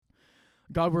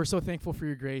God, we're so thankful for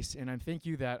your grace, and I thank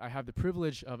you that I have the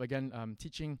privilege of, again,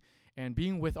 teaching and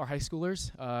being with our high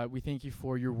schoolers. We thank you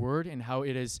for your word and how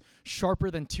it is sharper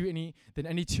than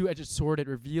any two-edged sword. It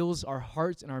reveals our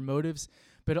hearts and our motives,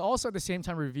 but it also at the same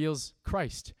time reveals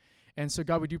Christ. And so,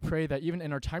 God, we do pray that even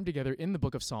in our time together in the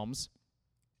book of Psalms,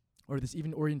 or this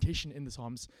even orientation in the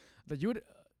Psalms, that you would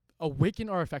awaken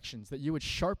our affections, that you would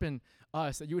sharpen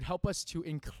us, that you would help us to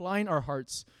incline our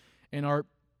hearts and our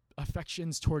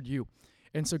affections toward you.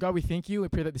 And so, God, we thank you. We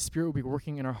pray that the Spirit will be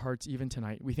working in our hearts even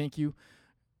tonight. We thank you.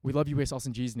 We love you. We ask also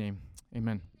in Jesus' name.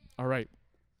 Amen. All right.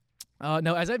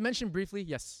 Now, as I mentioned briefly,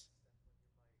 yes.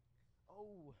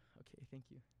 Oh, okay. Thank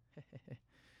you.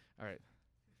 All right.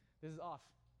 This is off.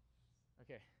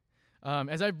 Okay.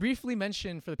 As I briefly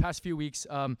mentioned for the past few weeks,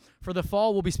 for the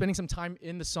fall, we'll be spending some time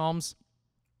in the Psalms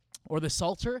or the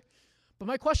Psalter. But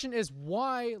my question is,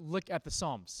 why look at the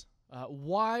Psalms?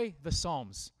 Why the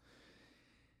Psalms?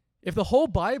 If the whole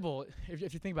Bible,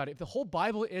 if you think about it, if the whole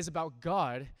Bible is about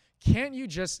God, can't we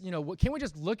just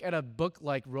look at a book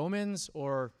like Romans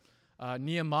or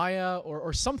Nehemiah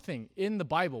or something in the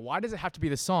Bible? Why does it have to be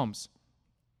the Psalms?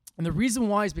 And the reason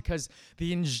why is because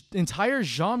the entire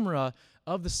genre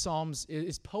of the Psalms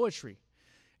is poetry.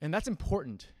 And that's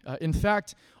important. In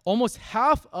fact, almost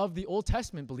half of the Old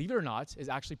Testament, believe it or not, is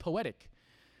actually poetic.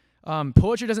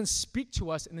 Poetry doesn't speak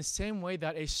to us in the same way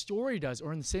that a story does,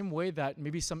 or in the same way that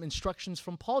maybe some instructions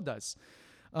from Paul does.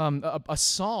 A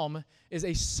psalm is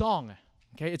a song,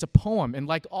 okay? It's a poem, and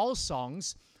like all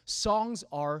songs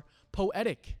are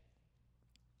poetic.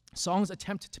 Songs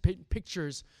attempt to paint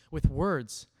pictures with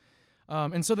words.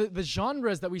 And so the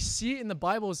genres that we see in the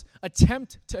Bibles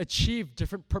attempt to achieve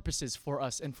different purposes for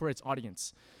us and for its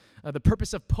audience. The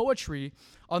purpose of poetry,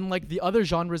 unlike the other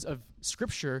genres of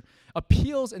Scripture,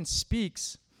 appeals and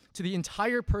speaks to the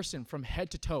entire person from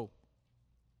head to toe,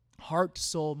 heart,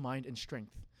 soul, mind, and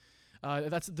strength.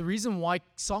 That's the reason why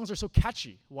songs are so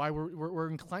catchy, why we're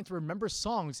inclined to remember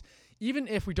songs, even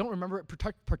if we don't remember it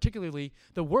particularly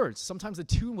the words. Sometimes the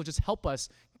tune will just help us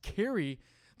carry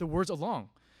the words along.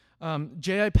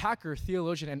 J.I. Packer,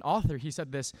 theologian and author, he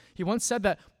said this. He once said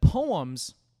that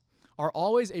poems are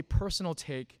always a personal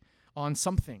take on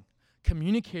something,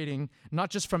 communicating not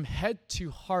just from head to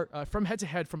heart, but from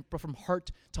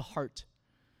heart to heart.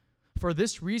 For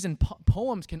this reason,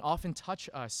 poems can often touch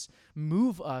us,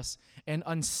 move us, and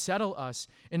unsettle us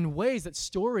in ways that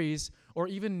stories or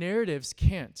even narratives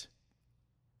can't.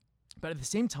 But at the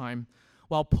same time,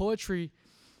 while poetry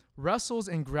wrestles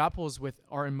and grapples with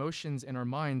our emotions and our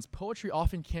minds, poetry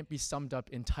often can't be summed up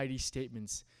in tidy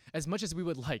statements as much as we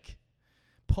would like.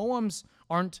 Poems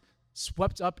aren't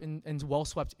swept up in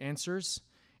well-swept answers,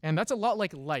 and that's a lot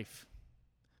like life.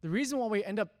 The reason why we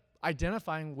end up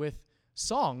identifying with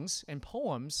songs and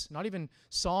poems, not even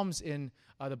psalms in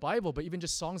the Bible, but even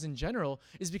just songs in general,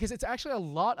 is because it's actually a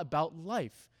lot about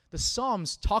life. The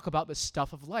Psalms talk about the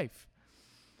stuff of life.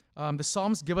 The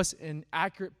Psalms give us an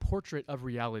accurate portrait of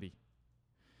reality.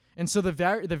 And so the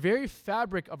very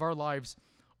fabric of our lives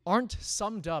aren't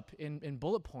summed up in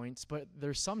bullet points, but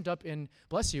they're summed up in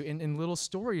little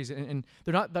stories, and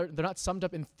they're not summed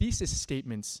up in thesis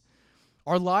statements.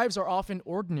 Our lives are often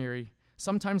ordinary,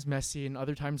 sometimes messy, and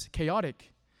other times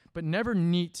chaotic, but never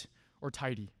neat or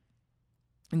tidy.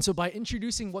 And so by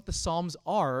introducing what the Psalms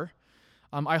are,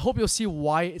 I hope you'll see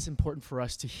why it's important for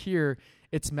us to hear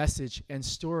its message and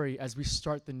story as we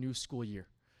start the new school year.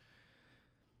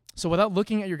 So without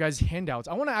looking at your guys' handouts,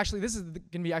 this is going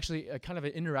to be actually a kind of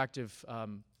an interactive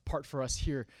part for us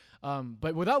here.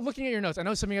 But without looking at your notes, I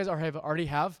know some of you guys already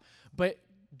have, but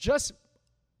just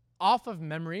off of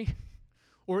memory,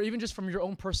 or even just from your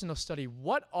own personal study,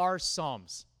 what are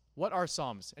Psalms? What are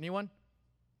Psalms? Anyone?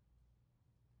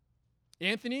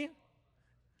 Anthony?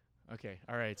 Okay,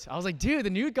 all right. I was like, dude, the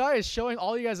new guy is showing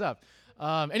all you guys up.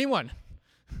 Anyone?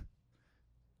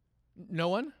 No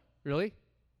one? Really?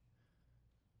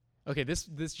 Okay, this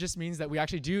just means that we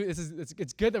actually do.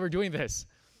 It's good that we're doing this.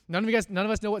 None of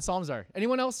us know what Psalms are.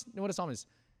 Anyone else know what a psalm is?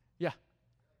 Yeah.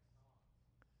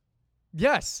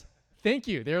 Yes. Thank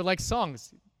you. They're like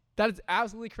songs. That is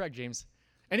absolutely correct, James.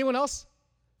 Anyone else?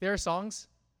 They are songs.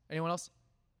 Anyone else?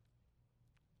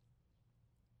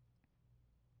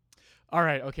 All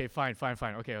right. Okay. Fine.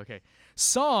 Okay.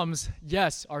 Psalms,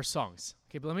 yes, are songs.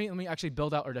 Okay, but let me actually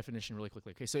build out our definition really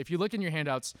quickly. Okay, so if you look in your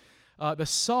handouts, the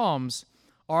Psalms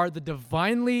are the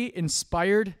divinely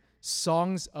inspired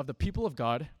songs of the people of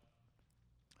God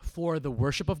for the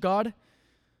worship of God,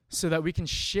 so that we can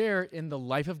share in the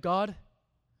life of God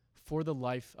for the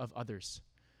life of others.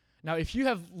 Now, if you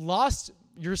have lost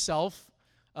yourself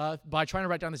by trying to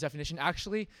write down this definition,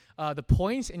 actually, the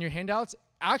points in your handouts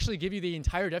actually give you the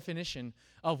entire definition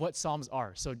of what Psalms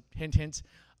are. So hint, hint.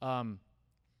 The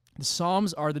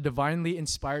Psalms are the divinely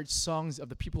inspired songs of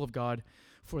the people of God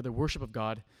for the worship of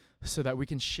God, so that we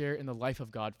can share in the life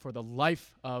of God for the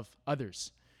life of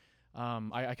others.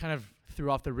 I kind of threw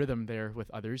off the rhythm there with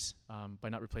others by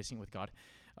not replacing it with God.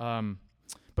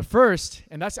 But first,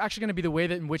 and that's actually going to be the way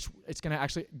that in which it's going to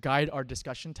actually guide our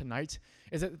discussion tonight,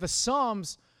 is that the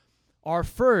Psalms are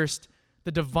first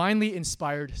the divinely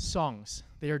inspired songs.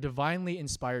 They are divinely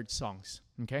inspired songs,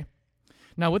 okay?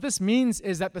 Now, what this means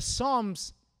is that the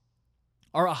Psalms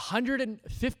are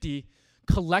 150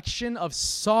 collection of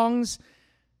songs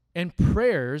and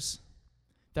prayers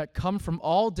that come from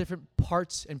all different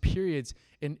parts and periods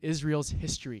in Israel's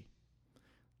history.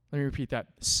 Let me repeat that.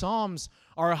 Psalms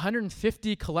are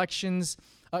 150 collection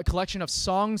of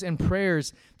songs and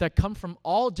prayers that come from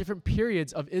all different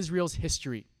periods of Israel's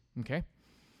history, okay?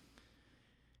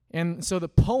 And so the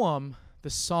poem, the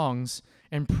songs,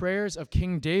 and prayers of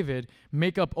King David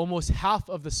make up almost half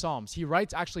of the Psalms. He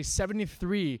writes actually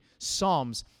 73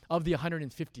 Psalms of the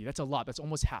 150. That's a lot. That's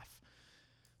almost half.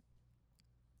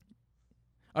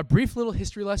 A brief little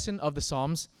history lesson of the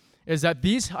Psalms is that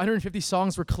these 150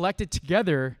 songs were collected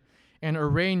together and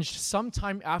arranged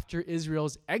sometime after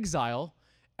Israel's exile,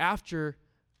 after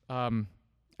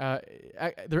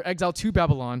their exile to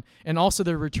Babylon, and also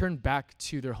their return back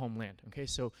to their homeland. Okay,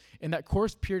 so in that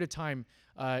course period of time,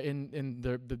 in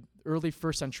the early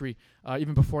first century,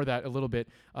 even before that a little bit,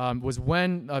 was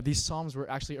when these Psalms were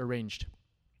actually arranged.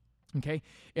 Okay,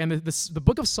 and the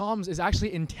book of Psalms is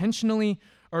actually intentionally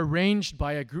arranged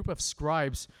by a group of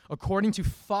scribes according to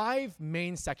 5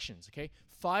 main sections. Okay,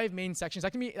 5 main sections.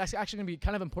 That's actually going to be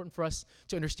kind of important for us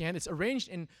to understand. It's arranged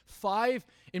in 5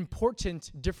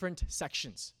 important different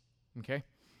sections. Okay,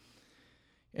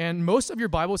 and most of your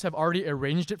Bibles have already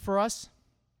arranged it for us.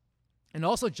 And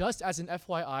also, just as an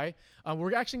FYI,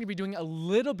 we're actually going to be doing a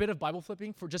little bit of Bible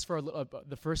flipping for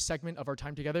the first segment of our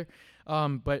time together.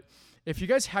 But if you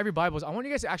guys have your Bibles, I want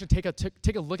you guys to actually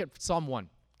take a look at Psalm 1.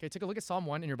 Okay, take a look at Psalm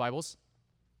 1 in your Bibles.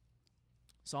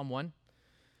 Psalm 1.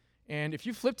 And if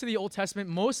you flip to the Old Testament,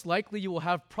 most likely you will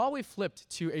have probably flipped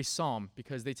to a psalm,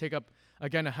 because they take up,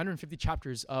 again, 150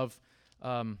 chapters of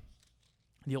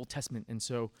the Old Testament. And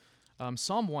so,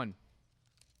 Psalm 1.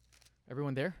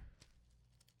 Everyone there?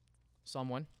 Psalm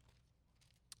 1.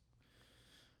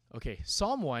 Okay,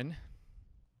 Psalm 1.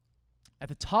 At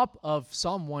the top of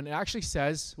Psalm 1, it actually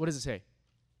says, what does it say?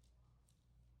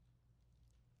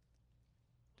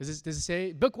 Does it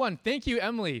say? Book 1. Thank you,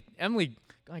 Emily. Emily,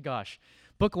 oh my gosh.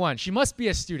 Book 1. She must be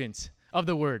a student of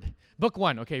the word. Book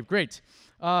 1. Okay, great.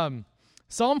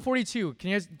 Psalm 42. Can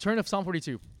you guys turn to Psalm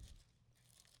 42?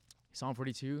 Psalm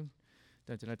 42.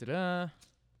 Da-da-da-da-da.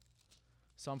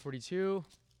 Psalm 42.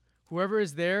 Whoever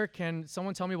is there, can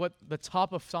someone tell me what the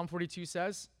top of Psalm 42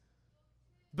 says?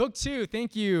 Book 2.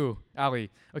 Thank you,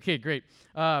 Ali. Okay, great.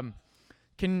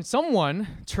 Can someone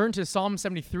turn to Psalm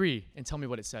 73 and tell me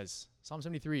what it says? Psalm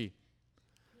 73.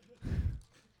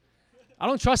 I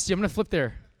don't trust you. I'm going to flip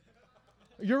there.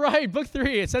 You're right. Book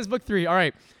 3. It says Book 3. All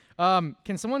right.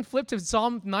 Can someone flip to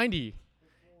Psalm 90?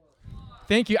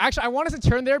 Thank you. Actually, I want us to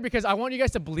turn there because I want you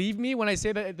guys to believe me when I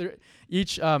say that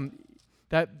each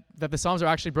that the Psalms are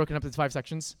actually broken up into 5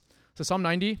 sections. So Psalm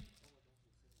 90.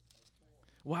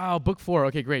 Wow, Book 4.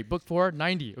 Okay, great. Book 4,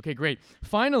 90. Okay, great.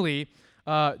 Finally,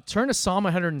 turn to Psalm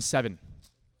 107.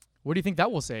 What do you think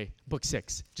that will say? Book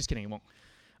 6. Just kidding, it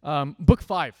won't. Book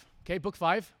 5. Okay, Book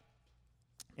 5.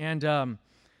 And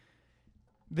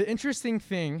the interesting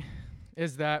thing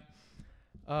is that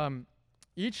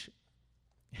each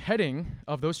heading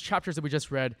of those chapters that we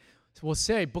just read will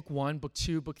say Book 1, Book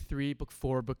 2, Book 3, Book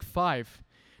 4, Book 5.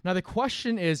 Now the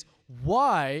question is,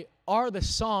 why are the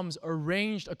Psalms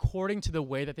arranged according to the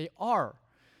way that they are?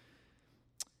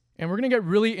 And we're going to get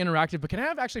really interactive, but can I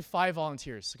have actually 5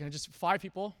 volunteers? So can I just 5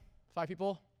 people? 5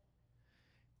 people?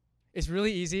 It's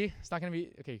really easy. It's not going to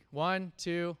be, okay, 1,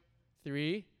 2,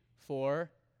 3, 4,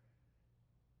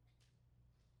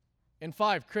 and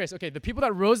 5. Chris, okay, the people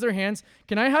that rose their hands,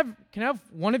 can I have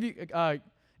one of you,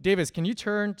 Davis, can you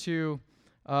turn to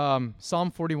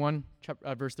Psalm 41,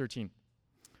 verse 13?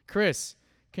 Chris,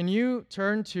 can you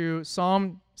turn to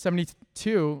Psalm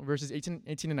 72, verses 18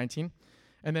 and 19?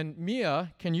 And then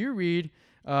Mia, can you read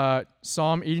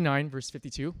Psalm 89, verse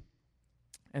 52?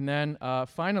 And then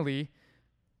finally,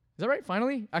 is that right?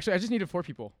 Finally? Actually, I just needed 4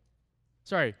 people.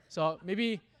 Sorry. So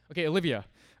maybe, okay, Olivia.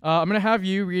 I'm going to have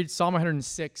you read Psalm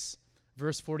 106,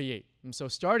 verse 48. And so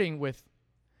starting with,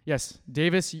 yes,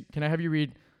 Davis, can I have you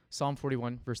read Psalm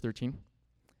 41, verse 13?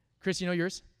 Chris, you know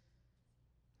yours?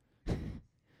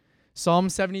 Psalm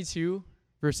 72,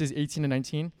 verses 18 and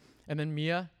 19. And then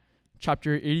Mia,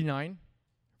 chapter 89,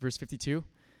 verse 52.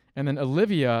 And then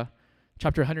Olivia,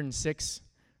 chapter 106,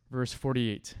 verse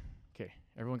 48. Okay,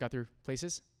 everyone got their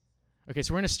places? Okay,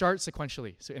 so we're going to start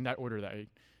sequentially. So in that order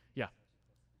yeah.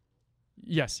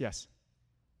 Yes. Blessed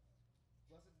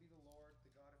be the Lord, the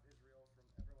God of Israel, from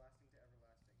everlasting to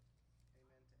everlasting.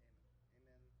 Amen to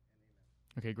amen. Amen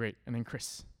and amen. Okay, great. And then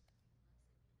Chris.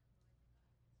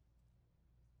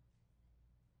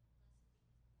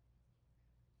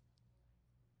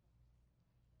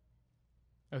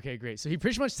 Okay, great. So he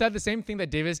pretty much said the same thing that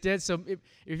Davis did. So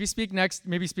if you speak next,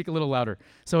 maybe speak a little louder.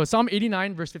 So Psalm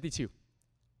 89, verse 52.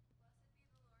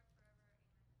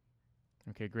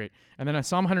 Okay, great. And then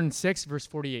Psalm 106, verse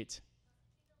 48.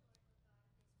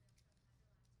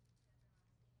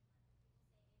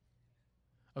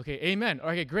 Okay, amen.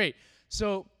 Okay, great.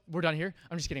 So we're done here.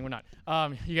 I'm just kidding. We're not.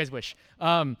 You guys wish.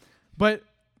 But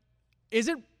is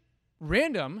it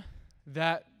random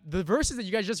that the verses that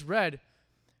you guys just read,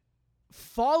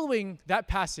 following that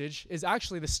passage is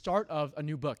actually the start of a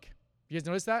new book? You guys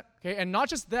notice that? Okay, and not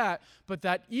just that, but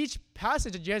that each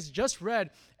passage that you guys just read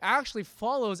actually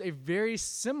follows a very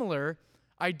similar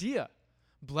idea.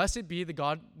 Blessed be the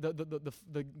God,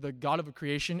 the God of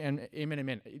creation, and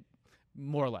amen,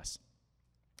 more or less.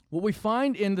 What we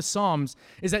find in the Psalms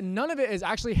is that none of it is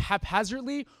actually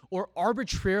haphazardly or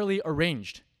arbitrarily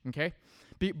arranged, okay?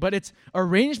 But its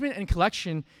arrangement and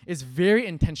collection is very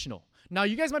intentional. Now,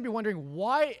 you guys might be wondering,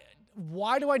 why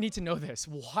do I need to know this?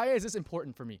 Why is this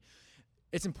important for me?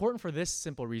 It's important for this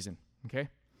simple reason, okay?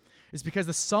 It's because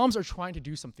the Psalms are trying to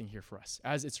do something here for us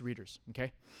as its readers,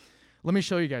 okay? Let me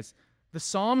show you guys. The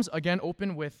Psalms, again,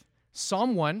 open with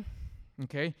Psalm 1,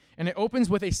 okay? And it opens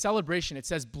with a celebration. It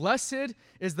says, "Blessed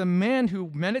is the man who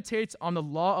meditates on the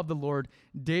law of the Lord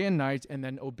day and night and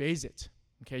then obeys it."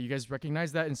 Okay, you guys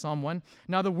recognize that in Psalm 1?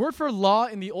 Now, the word for law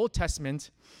in the Old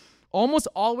Testament almost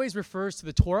always refers to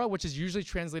the Torah, which is usually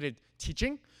translated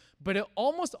teaching, but it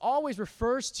almost always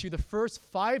refers to the first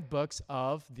 5 books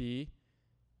of the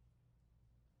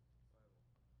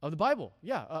Bible.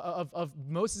 Yeah, of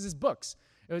Moses' books.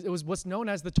 It was what's known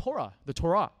as the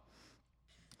Torah.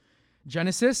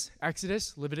 Genesis,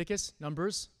 Exodus, Leviticus,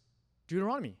 Numbers,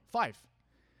 Deuteronomy, 5.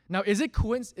 Now, is it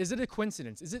a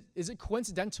coincidence? Is it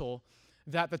coincidental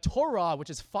that the Torah, which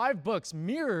is 5 books,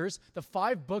 mirrors the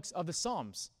 5 books of the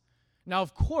Psalms? Now,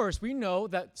 of course, we know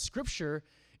that Scripture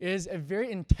is a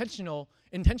very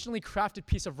intentionally crafted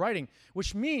piece of writing,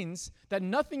 which means that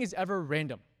nothing is ever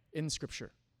random in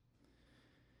Scripture.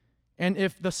 And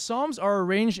if the Psalms are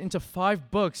arranged into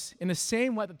 5 books in the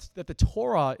same way that the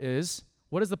Torah is,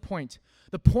 what is the point?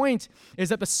 The point is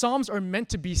that the Psalms are meant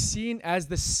to be seen as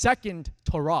the second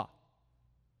Torah.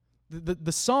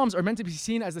 The Psalms are meant to be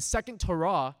seen as the second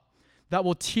Torah that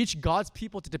will teach God's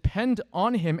people to depend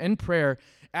on Him in prayer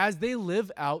as they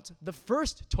live out the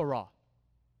first Torah,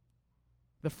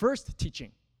 the first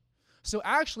teaching. So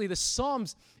actually, the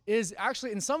Psalms is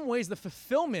actually in some ways the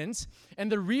fulfillment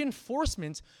and the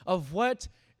reinforcement of what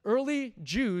early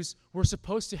Jews were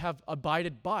supposed to have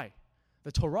abided by,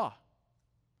 the Torah.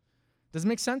 Does it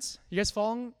make sense? You guys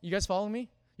following me?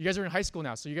 You guys are in high school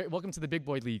now, so welcome to the big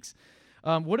boy leagues.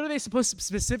 What are they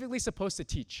specifically supposed to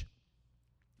teach?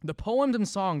 The poems and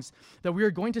songs that we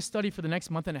are going to study for the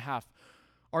next month and a half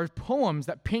are poems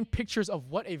that paint pictures of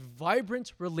what a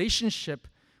vibrant relationship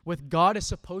with God is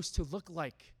supposed to look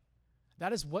like.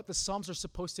 That is what the Psalms are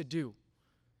supposed to do.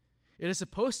 It is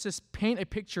supposed to paint a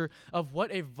picture of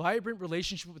what a vibrant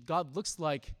relationship with God looks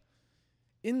like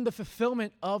in the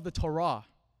fulfillment of the Torah.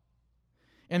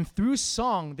 And through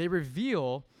song, they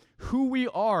reveal who we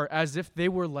are as if they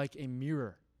were like a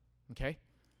mirror, okay?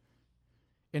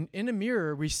 And in a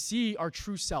mirror, we see our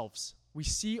true selves. We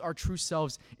see our true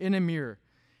selves in a mirror.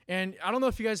 And I don't know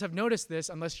if you guys have noticed this,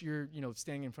 unless you're,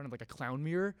 standing in front of like a clown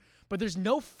mirror, but there's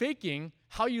no faking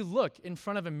how you look in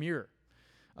front of a mirror,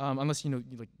 unless you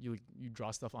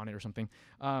draw stuff on it or something.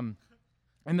 And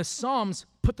the Psalms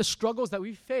put the struggles that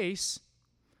we face,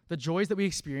 the joys that we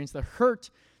experience, the hurt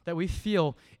that we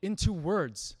feel into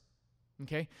words.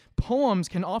 Okay? Poems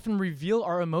can often reveal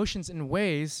our emotions in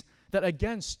ways that,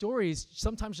 again, stories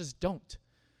sometimes just don't.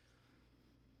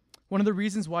 One of the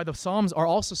reasons why the Psalms are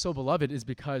also so beloved is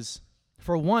because,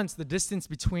 for once, the distance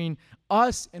between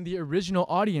us and the original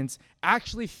audience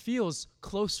actually feels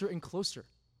closer and closer.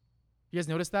 You guys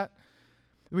notice that?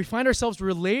 We find ourselves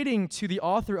relating to the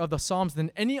author of the Psalms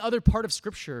than any other part of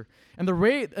Scripture. And the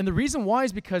reason why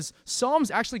is because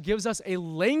Psalms actually gives us a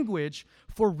language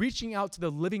for reaching out to the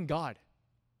living God.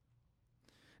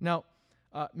 Now,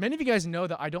 many of you guys know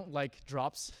that I don't like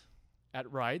drops at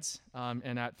rides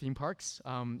and at theme parks.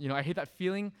 I hate that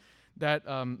feeling that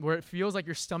where it feels like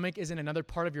your stomach is in another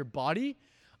part of your body.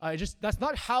 That's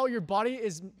not how your body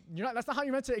is. That's not how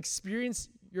you're meant to experience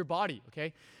your body.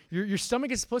 Okay, your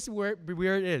stomach is supposed to be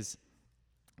where it is.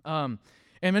 And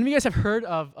many of you guys have heard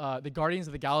of the Guardians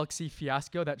of the Galaxy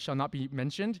fiasco that shall not be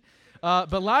mentioned.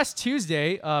 But last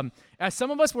Tuesday, as some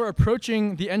of us were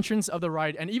approaching the entrance of the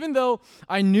ride, and even though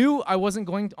I knew I wasn't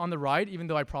going on the ride, even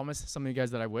though I promised some of you guys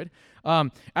that I would,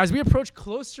 as we approached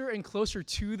closer and closer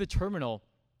to the terminal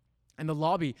and the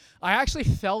lobby, I actually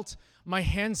felt my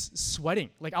hands sweating.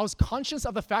 Like, I was conscious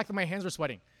of the fact that my hands were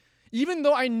sweating, even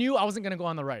though I knew I wasn't going to go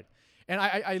on the ride. And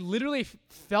I literally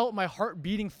felt my heart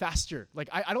beating faster. Like,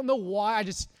 I don't know why. I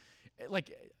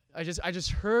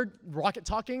just heard Rocket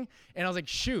talking, and I was like,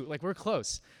 shoot, like, we're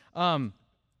close. I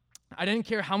didn't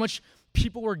care how much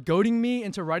people were goading me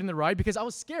into riding the ride because I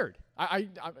was scared.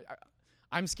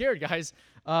 I'm scared, guys.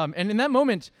 And in that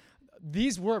moment,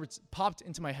 these words popped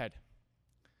into my head.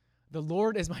 The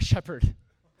Lord is my shepherd.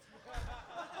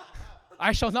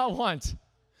 I shall not want.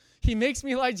 He makes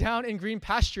me lie down in green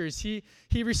pastures. He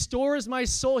restores my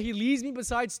soul. He leads me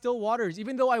beside still waters.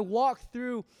 Even though I walk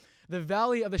through the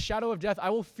valley of the shadow of death, I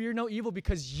will fear no evil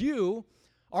because you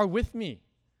are with me.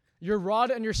 Your rod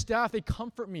and your staff, they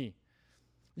comfort me.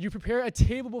 You prepare a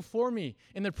table before me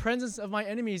in the presence of my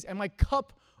enemies, and my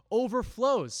cup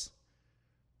overflows.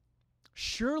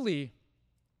 Surely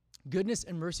goodness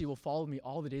and mercy will follow me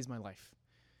all the days of my life,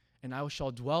 and I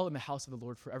shall dwell in the house of the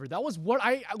Lord forever. That was what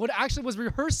I actually was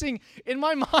rehearsing in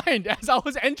my mind as I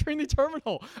was entering the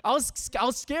terminal. I was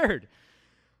scared.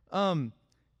 And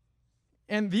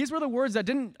these were the words that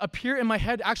didn't appear in my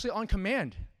head actually on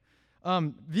command.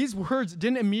 These words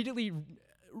didn't immediately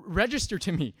register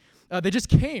to me. They just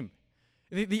came.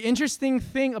 The interesting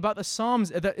thing about the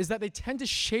Psalms is that they tend to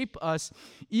shape us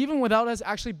even without us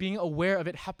actually being aware of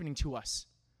it happening to us.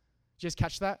 Did you guys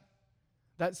catch that?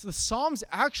 That's the Psalms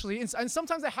actually, and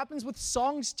sometimes that happens with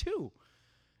songs too.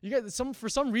 You get for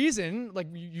some reason, like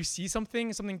you see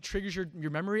something triggers your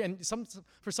memory, and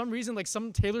for some reason, like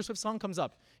some Taylor Swift song comes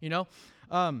up, you know?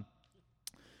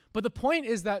 But the point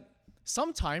is that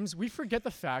sometimes we forget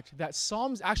the fact that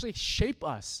Psalms actually shape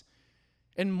us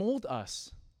and mold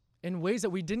us in ways that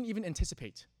we didn't even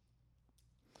anticipate.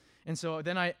 And so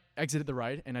then I exited the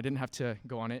ride, and I didn't have to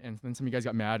go on it. And then some of you guys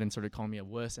got mad and started calling me a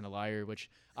wuss and a liar, which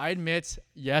I admit,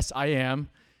 yes, I am.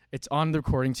 It's on the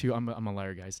recording too. I'm a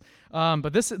liar, guys.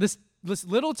 But this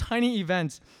little tiny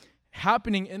event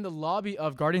happening in the lobby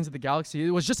of Guardians of the Galaxy,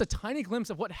 it was just a tiny glimpse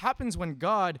of what happens when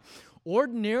God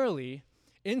ordinarily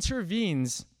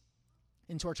intervenes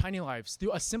into our tiny lives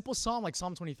through a simple psalm like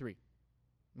Psalm 23.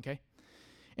 Okay?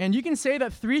 And you can say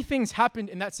that three things happened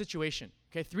in that situation.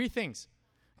 Okay, three things.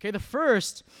 Okay, the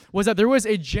first was that there was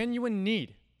a genuine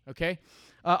need, okay?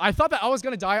 I thought that I was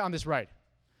going to die on this ride,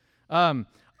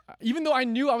 even though I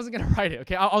knew I wasn't going to ride it,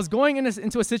 okay? I was going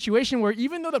into a situation where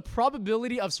even though the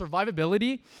probability of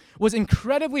survivability was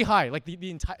incredibly high, like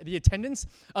the attendance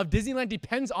of Disneyland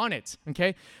depends on it,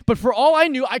 okay? But for all I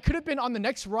knew, I could have been on the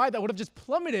next ride that would have just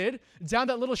plummeted down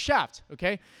that little shaft,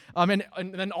 okay? And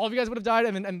then all of you guys would have died,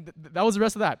 and that was the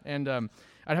rest of that. And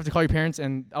I'd have to call your parents,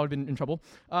 and I would have been in trouble.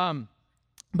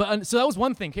 But so that was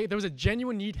one thing, okay? There was a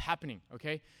genuine need happening,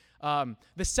 okay?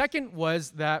 The second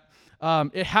was that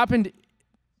what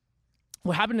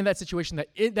happened in that situation,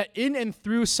 that in and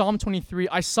through Psalm 23,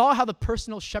 I saw how the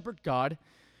personal shepherd God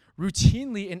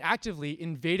routinely and actively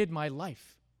invaded my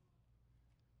life.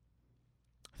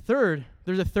 Third,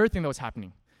 there's a third thing that was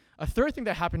happening. A third thing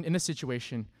that happened in this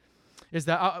situation is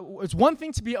that it's one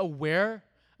thing to be aware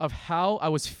of how I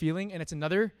was feeling, and it's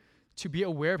another to be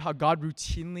aware of how God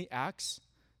routinely acts.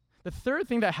 The third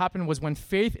thing that happened was when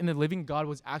faith in the living God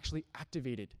was actually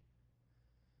activated.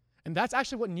 And that's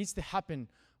actually what needs to happen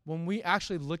when we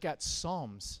actually look at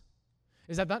Psalms,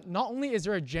 is that not only is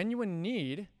there a genuine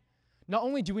need, not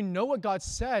only do we know what God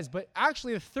says, but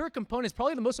actually the third component is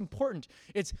probably the most important.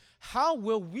 It's how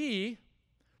will we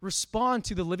respond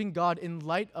to the living God in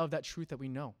light of that truth that we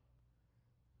know?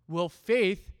 Will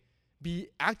faith be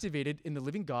activated in the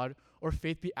living God, or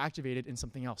faith be activated in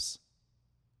something else?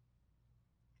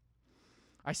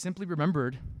 I simply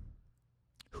remembered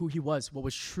who he was, what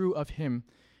was true of him,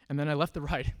 and then I left the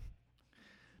ride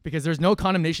because there's no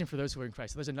condemnation for those who are in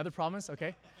Christ. So there's another promise,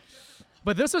 okay?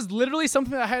 But this was literally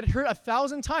something that I had heard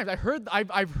 1,000 times. I've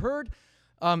heard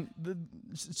the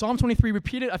Psalm 23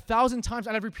 repeated 1,000 times,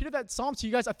 and I've repeated that psalm to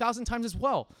you guys 1,000 times as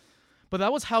well. But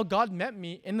that was how God met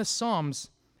me in the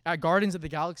Psalms at Guardians of the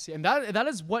Galaxy, and that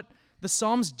is what the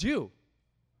Psalms do.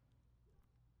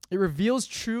 It reveals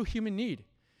true human need.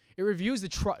 It reveals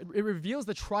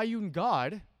the triune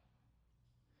God,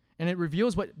 and it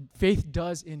reveals what faith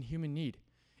does in human need.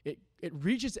 it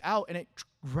reaches out and it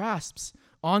grasps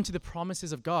onto the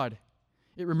promises of God.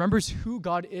 It remembers who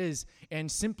God is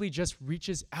and simply just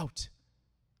reaches out.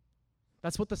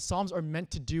 That's what the Psalms are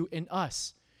meant to do in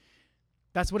us.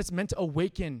 That's what it's meant to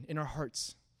awaken in our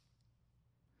hearts.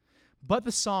 But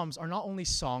the Psalms are not only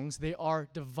songs, they are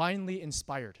divinely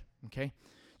inspired, okay?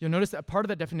 You'll notice that part of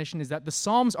that definition is that the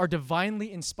Psalms are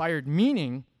divinely inspired,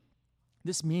 meaning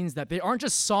this means that they aren't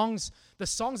just songs, the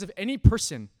songs of any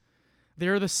person. They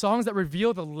are the songs that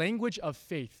reveal the language of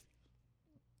faith.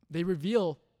 They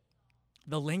reveal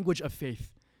the language of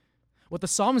faith. What the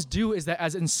Psalms do is that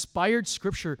as inspired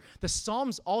scripture, the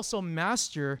Psalms also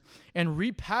master and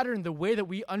repattern the way that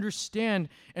we understand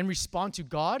and respond to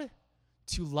God,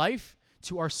 to life,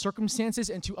 to our circumstances,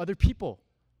 and to other people.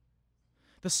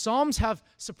 The Psalms have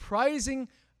surprising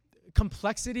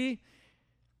complexity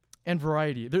and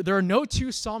variety. There are no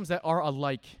two Psalms that are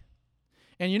alike.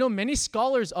 And many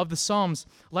scholars of the Psalms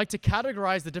like to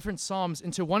categorize the different Psalms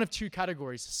into one of two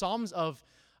categories: Psalms of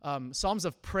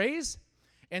praise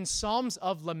and Psalms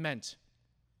of lament.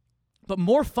 But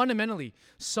more fundamentally,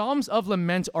 Psalms of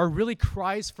lament are really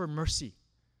cries for mercy.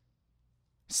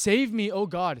 Save me, O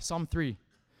God, Psalm 3.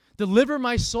 Deliver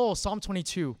my soul, Psalm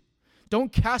 22.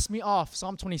 Don't cast me off,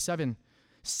 Psalm 27.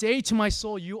 Say to my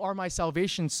soul, you are my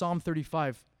salvation, Psalm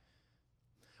 35.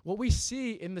 What we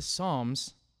see in the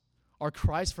Psalms are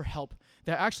cries for help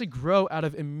that actually grow out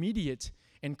of immediate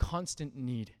and constant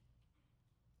need.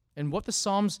 And what the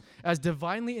Psalms, as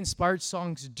divinely inspired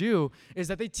songs, do is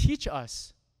that they teach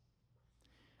us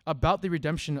about the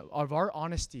redemption of our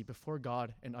honesty before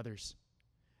God and others.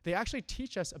 They actually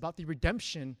teach us about the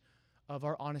redemption of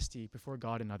our honesty before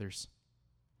God and others.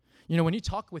 When you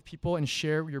talk with people and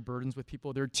share your burdens with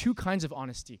people, there are two kinds of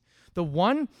honesty. The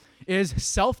one is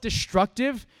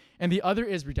self-destructive, and the other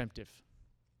is redemptive.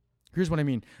 Here's what I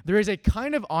mean. There is a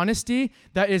kind of honesty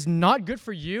that is not good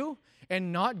for you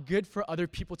and not good for other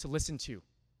people to listen to,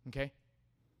 okay?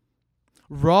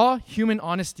 Raw human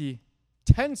honesty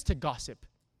tends to gossip.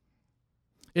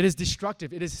 It is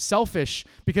destructive. It is selfish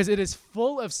because it is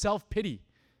full of self-pity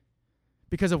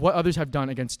because of what others have done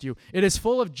against you. It is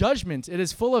full of judgment. It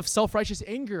is full of self-righteous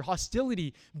anger,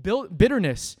 hostility,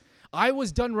 bitterness. I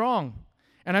was done wrong,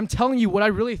 and I'm telling you what I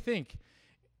really think.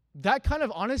 That kind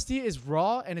of honesty is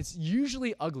raw, and it's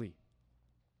usually ugly.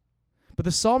 But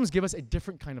the Psalms give us a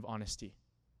different kind of honesty,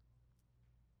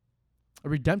 a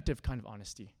redemptive kind of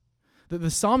honesty. The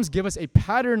Psalms give us a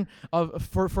pattern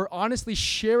for honestly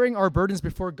sharing our burdens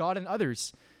before God and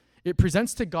others. It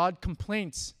presents to God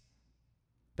complaints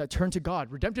that turn to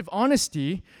God. Redemptive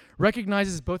honesty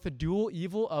recognizes both the dual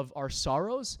evil of our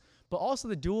sorrows, but also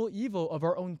the dual evil of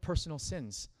our own personal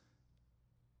sins.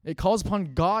 It calls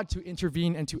upon God to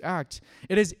intervene and to act.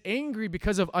 It is angry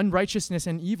because of unrighteousness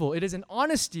and evil. It is an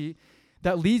honesty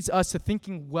that leads us to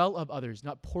thinking well of others,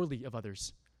 not poorly of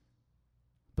others.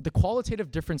 But the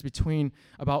qualitative difference between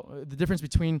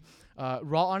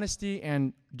raw honesty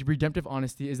and redemptive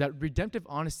honesty is that redemptive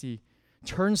honesty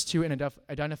turns to and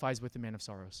identifies with the man of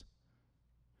sorrows.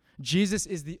 Jesus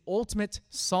is the ultimate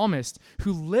psalmist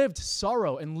who lived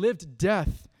sorrow and lived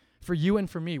death for you and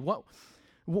for me.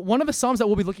 One of the Psalms that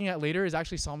we'll be looking at later is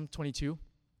actually Psalm 22.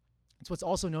 It's what's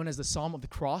also known as the Psalm of the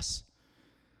Cross.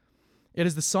 It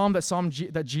is the Psalm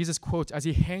that Jesus quotes as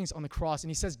he hangs on the cross, and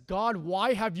he says, God,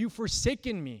 why have you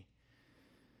forsaken me?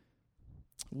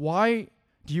 Why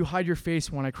do you hide your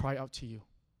face when I cry out to you?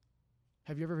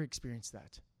 Have you ever experienced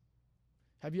that?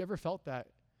 Have you ever felt that,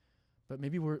 but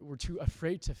maybe we're too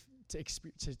afraid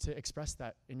to express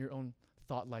that in your own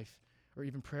thought life or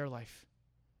even prayer life?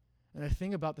 And the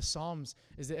thing about the Psalms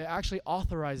is that it actually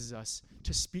authorizes us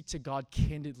to speak to God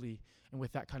candidly and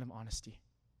with that kind of honesty.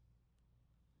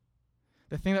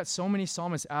 The thing that so many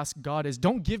psalmists ask God is,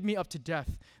 don't give me up to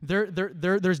death.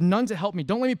 There's none to help me.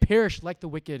 Don't let me perish like the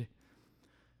wicked.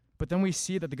 But then we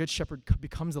see that the Good Shepherd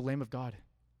becomes the Lamb of God.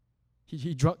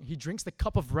 He drinks the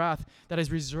cup of wrath that is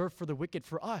reserved for the wicked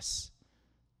for us.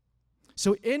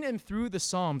 So in and through the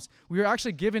Psalms, we are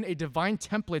actually given a divine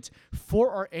template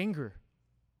for our anger,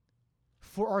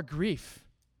 for our grief,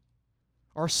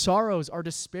 our sorrows, our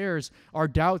despairs, our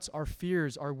doubts, our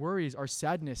fears, our worries, our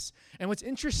sadness. And what's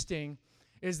interesting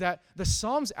is that the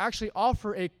Psalms actually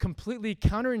offer a completely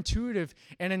counterintuitive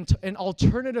and an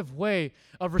alternative way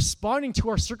of responding to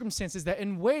our circumstances that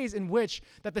in ways in which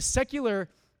that secular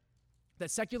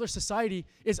society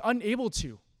is unable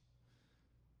to.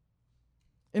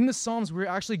 In the Psalms, we're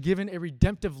actually given a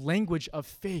redemptive language of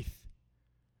faith,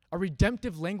 a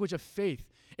redemptive language of faith,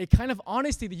 a kind of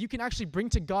honesty that you can actually bring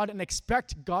to God and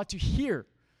expect God to hear,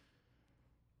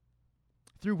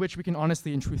 through which we can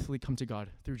honestly and truthfully come to God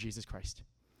through Jesus Christ.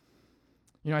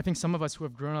 I think some of us who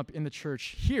have grown up in the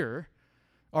church here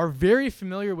are very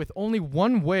familiar with only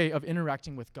one way of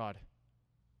interacting with God,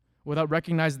 without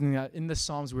recognizing that in the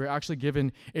Psalms we're actually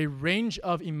given a range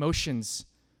of emotions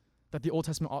that the Old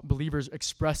Testament believers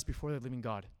expressed before the living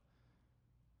God.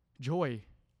 Joy,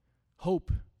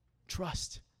 hope,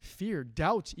 trust, fear,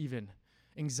 doubt even,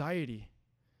 anxiety.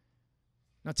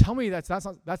 Now tell me that's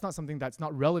not something that's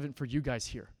not relevant for you guys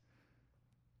here.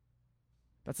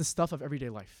 That's the stuff of everyday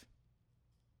life.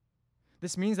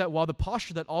 This means that while the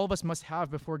posture that all of us must have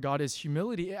before God is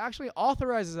humility, it actually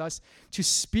authorizes us to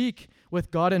speak with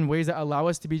God in ways that allow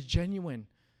us to be genuine,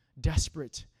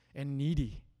 desperate, and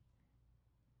needy.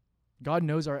 God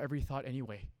knows our every thought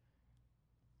anyway.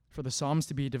 For the Psalms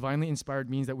to be divinely inspired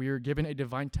means that we are given a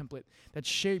divine template that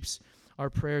shapes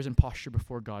our prayers and posture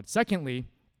before God. Secondly,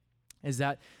 is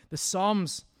that the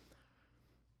Psalms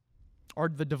are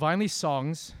the divinely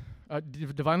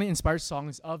inspired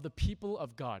songs of the people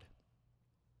of God.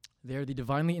 They're the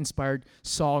divinely inspired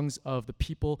songs of the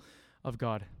people of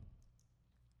God.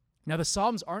 Now, the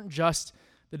Psalms aren't just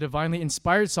the divinely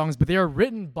inspired songs, but they are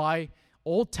written by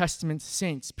Old Testament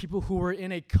saints, people who were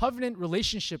in a covenant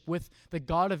relationship with the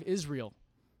God of Israel.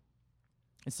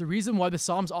 It's the reason why the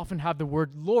Psalms often have the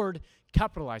word Lord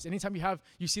capitalized. Anytime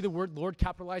you see the word Lord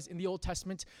capitalized in the Old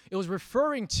Testament, it was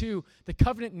referring to the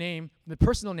covenant name, the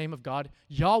personal name of God,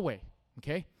 Yahweh.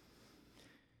 Okay?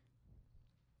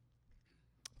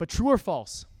 But true or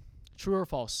false? True or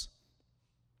false?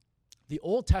 The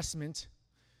Old Testament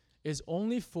is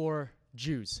only for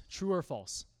Jews. True or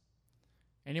false?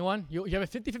 Anyone? You have a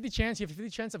 50-50 chance. You have a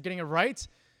 50% chance of getting it right,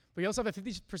 but you also have a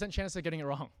 50% chance of getting it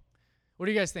wrong. What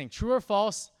do you guys think? True or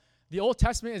false? The Old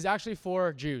Testament is actually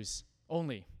for Jews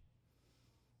only.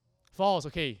 False.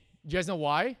 Okay. Do you guys know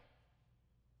why? ...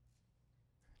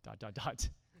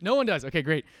 No one does. Okay,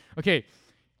 great. Okay.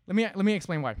 Let me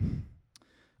explain why.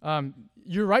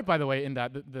 You're right, by the way, in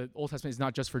that the Old Testament is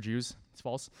not just for Jews. It's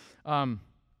false. I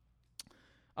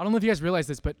don't know if you guys realize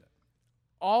this, but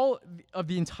all of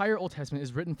the entire Old Testament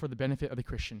is written for the benefit of the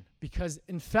Christian, because,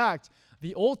 in fact,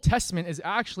 the Old Testament is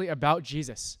actually about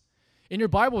Jesus. In your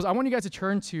Bibles, I want you guys to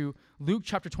turn to Luke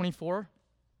chapter 24.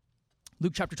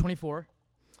 Luke chapter 24,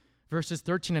 verses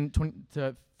 13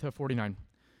 to 49.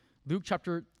 Luke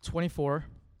chapter 24,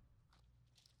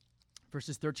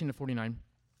 verses 13 to 49.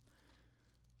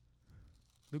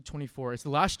 Luke 24. It's the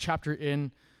last chapter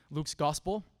in Luke's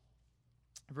gospel,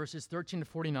 verses 13 to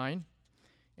 49.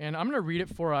 And I'm going to read it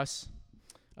for us.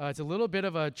 It's a little bit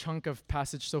of a chunk of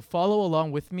passage, so follow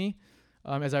along with me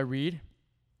as I read.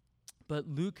 But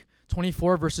Luke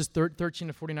 24, verses 13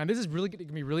 to 49. This is really going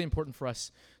to be really important for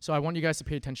us, so I want you guys to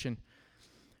pay attention.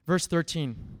 Verse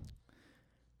 13.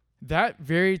 That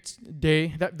very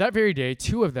day,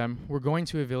 two of them were going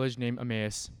to a village named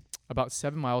Emmaus, about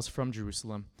 7 miles from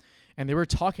Jerusalem. And they were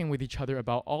talking with each other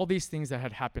about all these things that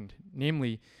had happened,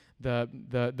 namely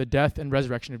the death and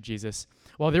resurrection of Jesus.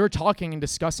 While they were talking and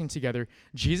discussing together,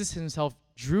 Jesus himself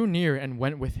drew near and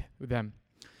went with them.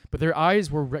 But their eyes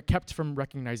were kept from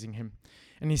recognizing him.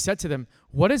 And he said to them,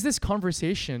 "What is this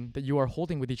conversation that you are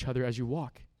holding with each other as you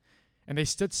walk?" And they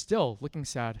stood still, looking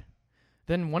sad.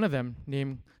 Then one of them,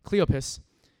 named Cleopas,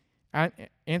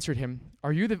 answered him,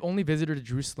 "Are you the only visitor to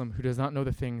Jerusalem who does not know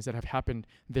the things that have happened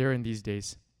there in these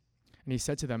days?" And he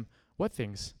said to them, "What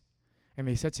things?" And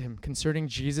they said to him, "Concerning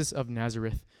Jesus of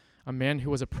Nazareth, a man who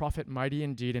was a prophet, mighty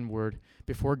in deed and word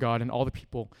before God and all the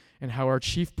people, and how our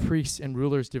chief priests and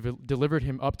rulers delivered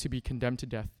him up to be condemned to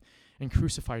death and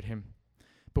crucified him.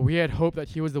 But we had hoped that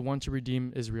he was the one to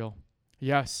redeem Israel.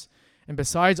 Yes, and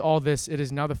besides all this, it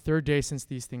is now the third day since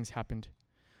these things happened.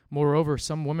 Moreover,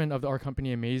 some women of our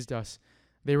company amazed us.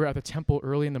 They were at the temple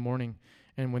early in the morning,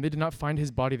 and when they did not find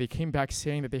his body, they came back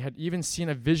saying that they had even seen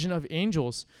a vision of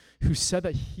angels who said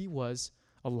that he was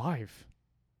alive.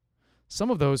 Some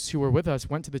of those who were with us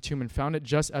went to the tomb and found it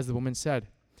just as the woman said,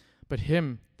 but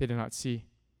him they did not see."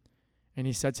 And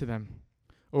he said to them,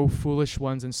 "O foolish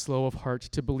ones and slow of heart,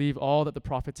 to believe all that the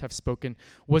prophets have spoken.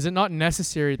 Was it not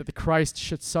necessary that the Christ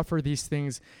should suffer these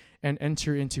things and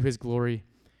enter into his glory?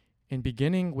 And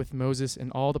beginning with Moses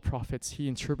and all the prophets, he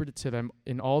interpreted to them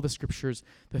in all the scriptures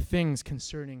the things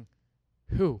concerning"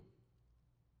 who?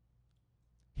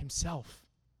 Himself.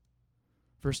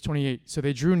 Verse 28, "So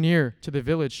they drew near to the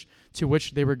village to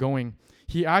which they were going.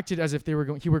 He acted as if he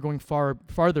were going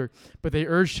farther, but they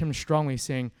urged him strongly,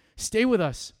 saying, 'Stay with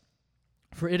us,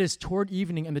 for it is toward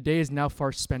evening, and the day is now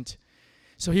far spent.'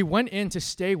 So he went in to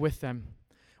stay with them.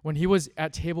 When he was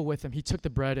at table with them, he took the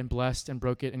bread and blessed and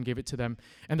broke it and gave it to them.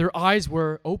 And their eyes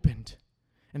were opened,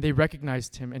 and they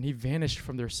recognized him, and he vanished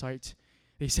from their sight.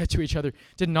 They said to each other,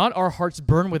 "Did not our hearts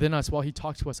burn within us while he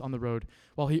talked to us on the road,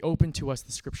 while he opened to us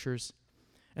the scriptures?"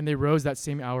 And they rose that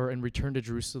same hour and returned to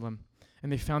Jerusalem.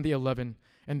 And they found the 11,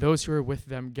 and those who were with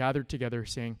them gathered together,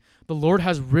 saying, "The Lord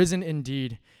has risen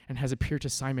indeed, and has appeared to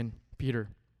Simon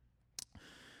Peter."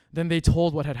 Then they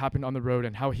told what had happened on the road,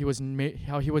 and how he was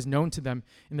known to them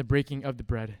in the breaking of the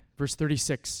bread. Verse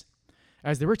 36.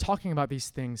 As they were talking about these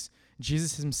things,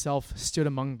 Jesus himself stood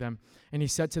among them, and he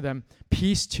said to them,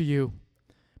 "Peace to you."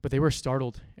 But they were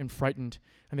startled and frightened,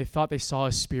 and they thought they saw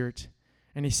a spirit.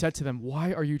 And he said to them,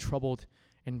 "Why are you troubled,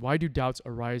 and why do doubts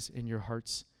arise in your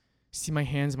hearts? See my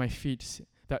hands and my feet,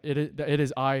 that it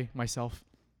is I myself.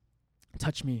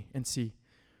 Touch me and see.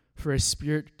 For a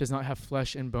spirit does not have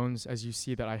flesh and bones as you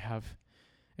see that I have."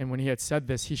 And when he had said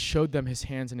this, he showed them his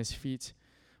hands and his feet.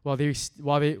 While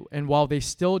they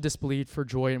still disbelieved for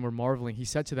joy and were marveling, he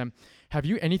said to them, "Have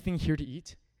you anything here to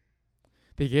eat?"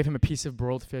 They gave him a piece of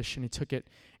broiled fish, and he took it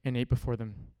and ate before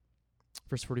them.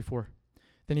 Verse 44.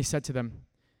 Then he said to them,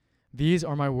 "These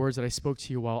are my words that I spoke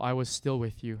to you while I was still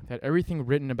with you, that everything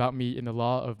written about me in the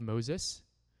law of Moses,"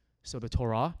 so the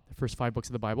Torah, the first 5 books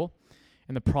of the Bible,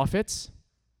 "and the prophets,"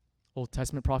 Old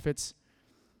Testament prophets,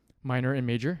 minor and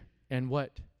major, and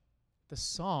what? The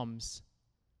Psalms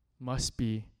must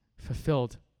be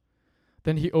fulfilled.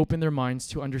 Then he opened their minds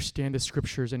to understand the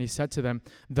scriptures, and he said to them,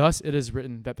 "Thus it is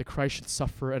written that the Christ should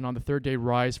suffer and on the third day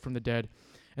rise from the dead,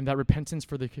 and that repentance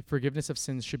for the forgiveness of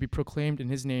sins should be proclaimed in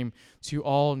his name to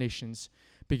all nations,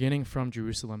 beginning from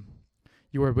Jerusalem.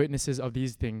 You are witnesses of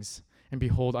these things, and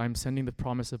behold, I am sending the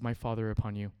promise of my Father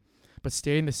upon you. But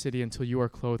stay in the city until you are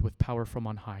clothed with power from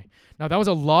on high." Now that was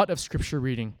a lot of scripture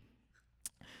reading.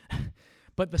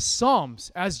 But the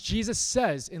Psalms, as Jesus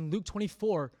says in Luke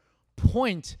 24,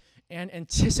 point and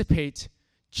anticipate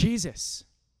Jesus.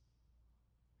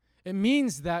 It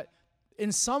means that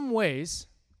in some ways,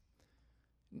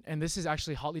 and this is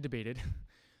actually hotly debated,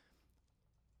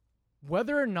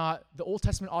 whether or not the Old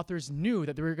Testament authors knew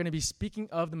that they were going to be speaking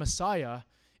of the Messiah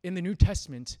in the New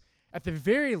Testament, at the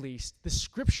very least, the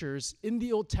scriptures in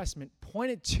the Old Testament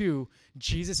pointed to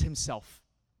Jesus himself.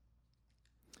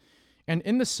 And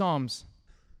in the Psalms,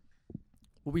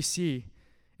 what we see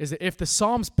is that if the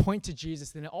Psalms point to Jesus,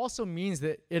 then it also means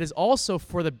that it is also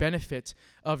for the benefit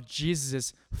of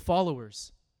Jesus'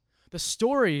 followers. The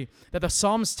story that the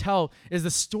Psalms tell is the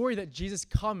story that Jesus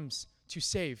comes to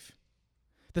save.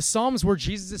 The Psalms were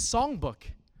Jesus'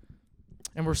 songbook,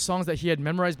 and were songs that he had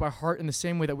memorized by heart in the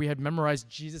same way that we had memorized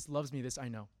 "Jesus loves me, this I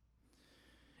know."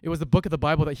 It was the book of the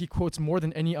Bible that he quotes more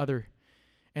than any other.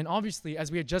 And obviously,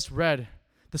 as we had just read,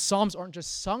 the Psalms aren't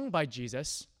just sung by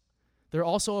Jesus, they're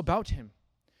also about him.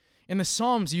 In the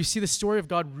Psalms, you see the story of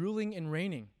God ruling and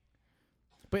reigning.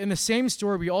 But in the same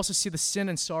story, we also see the sin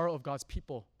and sorrow of God's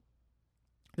people.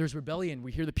 There's rebellion.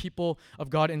 We hear the people of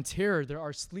God in terror. There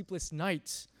are sleepless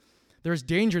nights. There's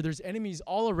danger. There's enemies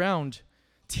all around.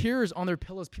 Tears on their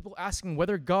pillows. People asking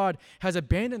whether God has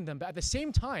abandoned them. But at the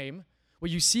same time, what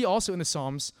you see also in the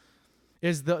Psalms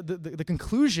is the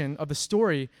conclusion of the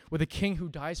story with a king who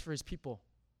dies for his people,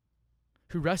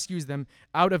 who rescues them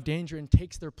out of danger and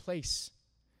takes their place,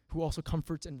 who also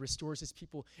comforts and restores his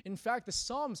people. In fact, the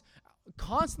Psalms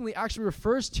constantly actually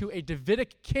refers to a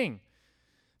Davidic king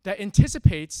that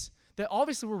anticipates, that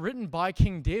obviously were written by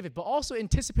King David, but also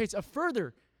anticipates a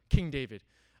further King David,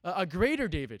 a greater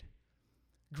David,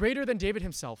 greater than David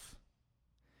himself.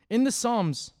 In the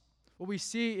Psalms, what we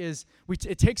see is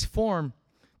it takes form,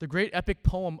 the great epic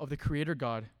poem of the Creator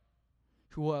God,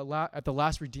 who will at the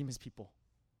last redeem his people.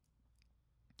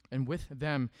 And with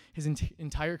them, his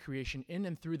entire creation in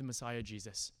and through the Messiah,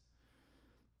 Jesus.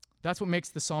 That's what makes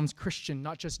the Psalms Christian,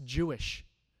 not just Jewish.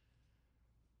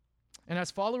 And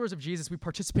as followers of Jesus, we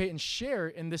participate and share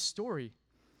in this story.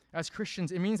 As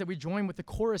Christians, it means that we join with the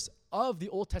chorus of the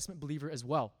Old Testament believer as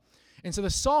well. And so the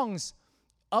songs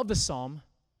of the Psalm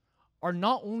are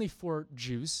not only for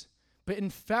Jews, but in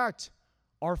fact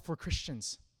are for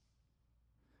Christians.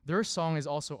 Their song is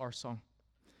also our song.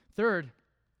 Third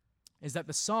is that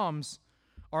the Psalms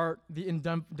are the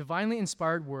divinely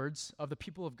inspired words of the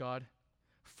people of God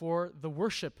for the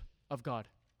worship of God,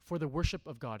 for the worship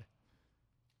of God.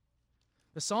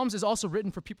 The Psalms is also written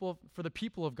for the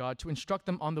people of God to instruct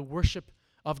them on the worship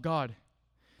of God.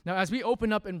 Now, as we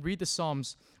open up and read the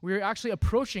Psalms, we are actually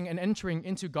approaching and entering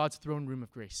into God's throne room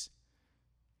of grace.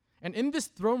 And in this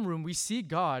throne room, we see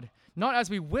God not as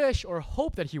we wish or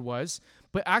hope that he was,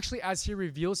 but actually as he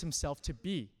reveals himself to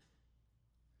be.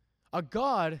 A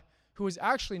God who is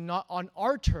actually not on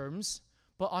our terms,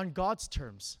 but on God's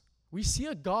terms. We see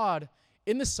a God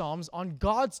in the Psalms on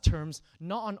God's terms,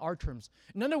 not on our terms.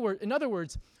 In other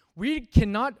words, We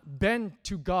cannot bend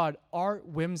to God our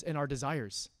whims and our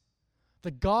desires. The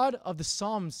God of the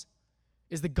Psalms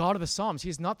is the God of the Psalms.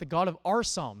 He is not the God of our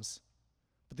Psalms,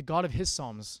 but the God of his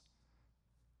Psalms.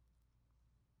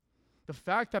 The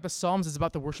fact that the Psalms is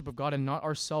about the worship of God and not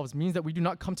ourselves means that we do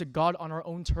not come to God on our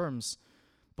own terms,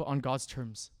 but on God's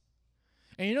terms.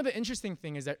 And you know, the interesting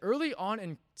thing is that early on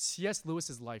in C.S.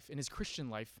 Lewis's life, in his Christian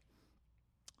life,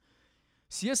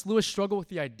 C.S. Lewis struggled with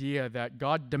the idea that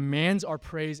God demands our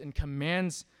praise and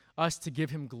commands us to give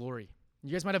him glory.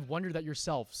 You guys might have wondered that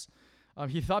yourselves.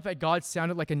 He thought that God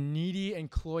sounded like a needy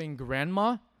and cloying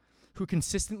grandma who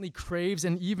consistently craves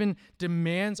and even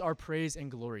demands our praise and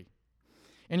glory.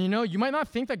 And you know, you might not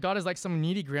think that God is like some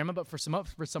needy grandma, but for some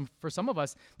of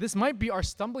us, this might be our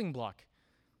stumbling block.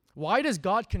 Why does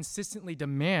God consistently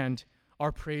demand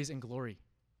our praise and glory?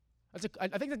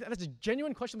 I think that's a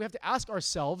genuine question we have to ask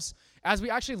ourselves as we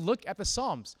actually look at the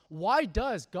Psalms. Why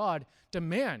does God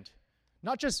demand,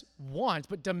 not just want,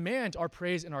 but demand our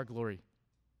praise and our glory?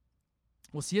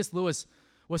 Well, C.S. Lewis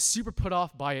was super put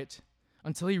off by it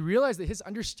until he realized that his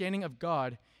understanding of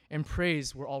God and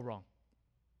praise were all wrong.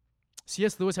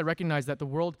 C.S. Lewis had recognized that the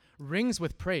world rings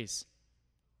with praise.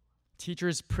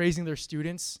 Teachers praising their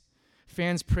students,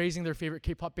 fans praising their favorite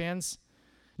K-pop bands,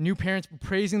 new parents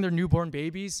praising their newborn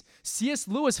babies. C.S.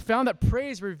 Lewis found that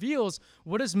praise reveals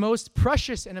what is most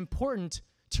precious and important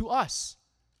to us.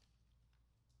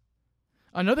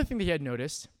 Another thing that he had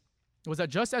noticed was that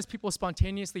just as people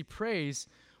spontaneously praise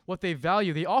what they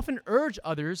value, they often urge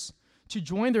others to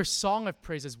join their song of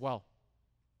praise as well.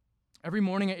 Every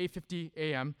morning at 8:50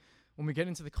 a.m., when we get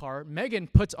into the car, Megan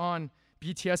puts on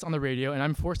BTS on the radio, and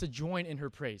I'm forced to join in her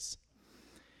praise.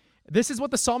 This is what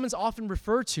the psalmists often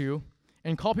refer to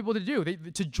and call people to do,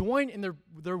 to join in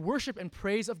their worship and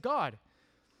praise of God.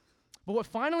 But what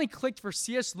finally clicked for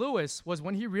C.S. Lewis was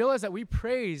when he realized that we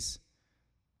praise,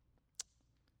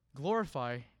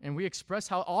 glorify, and we express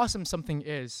how awesome something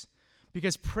is,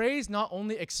 because praise not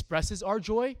only expresses our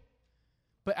joy,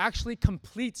 but actually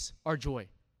completes our joy.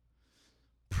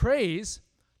 Praise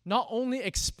not only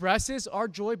expresses our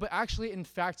joy, but actually, in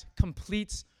fact,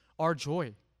 completes our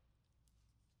joy.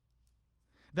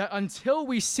 That until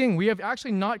we sing, we have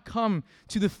actually not come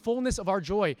to the fullness of our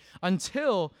joy.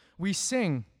 Until we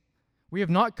sing, we have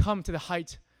not come to the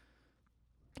height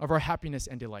of our happiness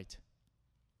and delight.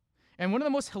 And one of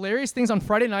the most hilarious things on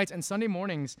Friday nights and Sunday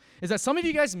mornings is that some of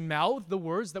you guys mouth the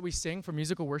words that we sing for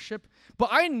musical worship. But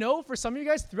I know for some of you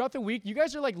guys throughout the week, you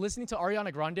guys are like listening to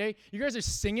Ariana Grande. You guys are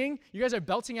singing. You guys are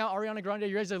belting out Ariana Grande.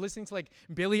 You guys are listening to like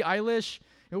Billie Eilish,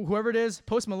 whoever it is,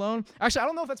 Post Malone. Actually, I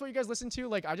don't know if that's what you guys listen to.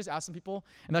 Like, I just asked some people,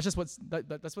 and that's just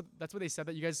that's what they said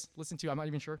that you guys listen to. I'm not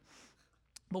even sure.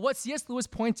 But what C.S. Lewis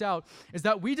points out is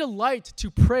that we delight to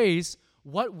praise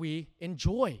what we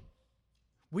enjoy.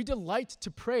 We delight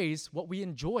to praise what we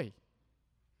enjoy.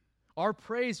 Our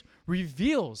praise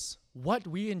reveals what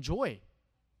we enjoy.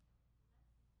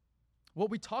 What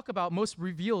we talk about most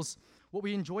reveals what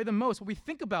we enjoy the most. What we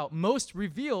think about most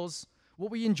reveals what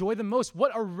we enjoy the most.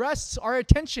 What arrests our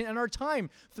attention and our time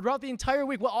throughout the entire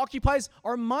week, what occupies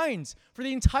our minds for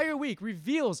the entire week,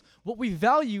 reveals what we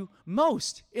value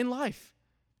most in life.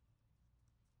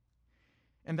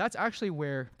 And that's actually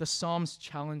where the Psalms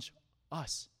challenge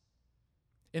us,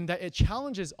 in that it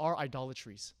challenges our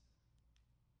idolatries.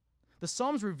 The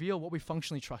Psalms reveal what we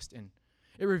functionally trust in.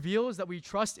 It reveals that we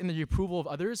trust in the approval of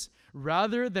others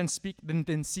rather than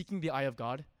seeking the eye of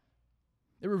God.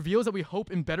 It reveals that we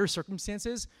hope in better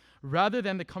circumstances rather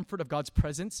than the comfort of God's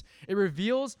presence. It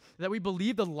reveals that we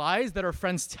believe the lies that our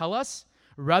friends tell us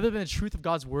rather than the truth of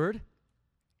God's word.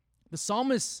 The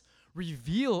psalmists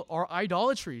reveal our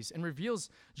idolatries and reveals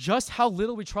just how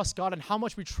little we trust God and how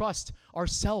much we trust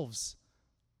ourselves,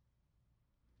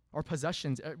 our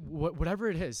possessions, whatever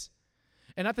it is.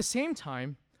 And at the same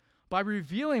time, by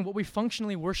revealing what we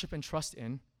functionally worship and trust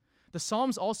in, the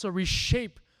Psalms also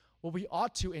reshape what we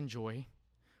ought to enjoy,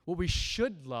 what we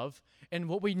should love, and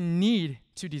what we need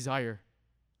to desire.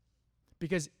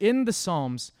 Because in the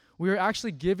Psalms, we are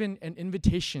actually given an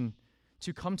invitation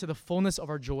to come to the fullness of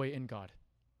our joy in God.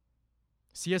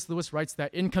 C.S. Lewis writes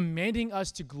that in commanding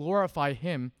us to glorify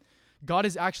Him, God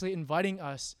is actually inviting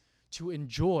us to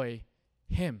enjoy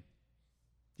Him.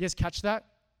 You guys catch that?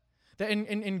 That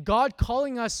in God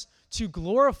calling us to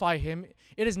glorify Him,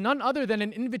 it is none other than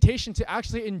an invitation to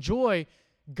actually enjoy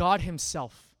God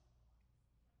Himself.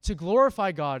 To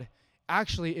glorify God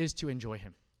actually is to enjoy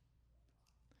Him.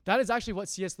 That is actually what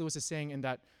C.S. Lewis is saying, and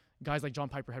that guys like John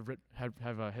Piper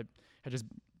had just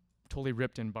totally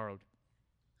ripped and borrowed.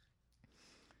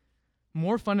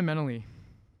 More fundamentally,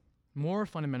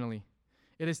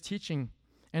 it is teaching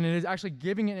And it is actually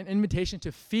giving an invitation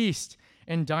to feast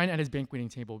and dine at his banqueting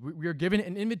table. We are given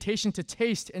an invitation to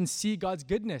taste and see God's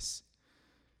goodness,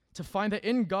 to find that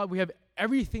in God we have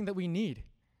everything that we need,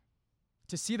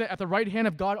 to see that at the right hand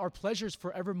of God are pleasures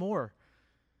forevermore.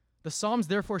 The Psalms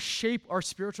therefore shape our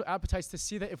spiritual appetites to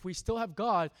see that if we still have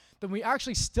God, then we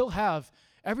actually still have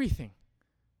everything.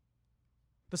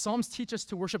 The Psalms teach us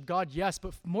to worship God, yes,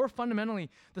 but more fundamentally,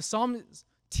 the Psalms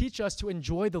teach us to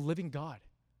enjoy the living God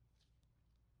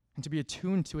and to be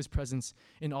attuned to his presence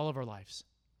in all of our lives.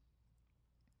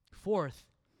 Fourth,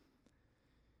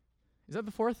 is that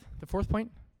the fourth? The fourth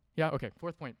point? Yeah, okay,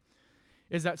 fourth point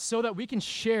is that so that we can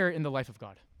share in the life of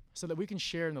God. So that we can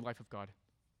share in the life of God.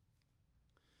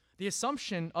 The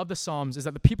assumption of the Psalms is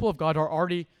that the people of God are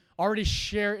already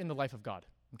share in the life of God.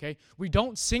 Okay? We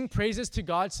don't sing praises to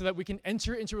God so that we can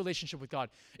enter into relationship with God.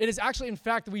 It is actually, in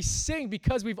fact, we sing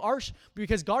because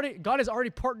God has already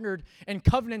partnered and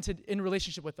covenanted in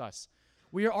relationship with us.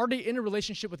 We are already in a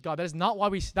relationship with God.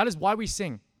 That is why we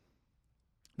sing.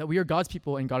 That we are God's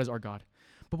people and God is our God.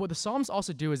 But what the Psalms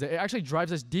also do is that it actually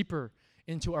drives us deeper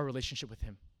into our relationship with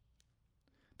him.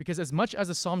 Because as much as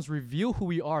the Psalms reveal who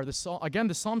we are, the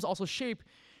Psalms also shape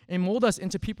and mold us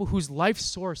into people whose life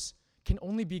source can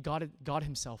only be God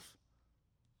himself.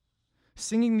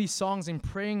 Singing these songs and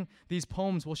praying these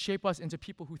poems will shape us into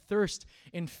people who thirst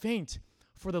and faint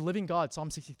for the living God, Psalm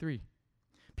 63.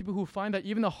 People who find that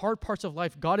even the hard parts of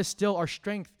life, God is still our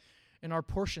strength and our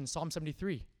portion, Psalm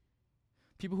 73.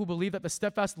 People who believe that the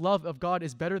steadfast love of God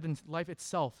is better than life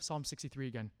itself, Psalm 63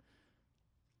 again.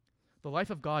 The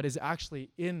life of God is actually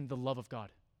in the love of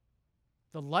God.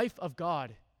 The life of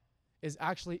God is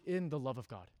actually in the love of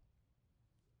God.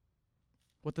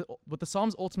 What the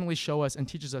Psalms ultimately show us and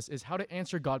teaches us is how to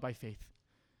answer God by faith,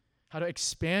 how to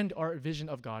expand our vision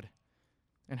of God,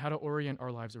 and how to orient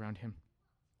our lives around him.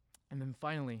 And then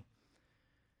finally,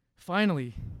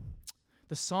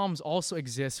 the Psalms also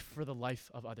exist for the life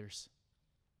of others.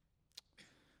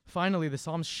 Finally, the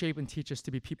Psalms shape and teach us to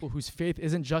be people whose faith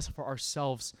isn't just for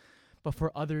ourselves, but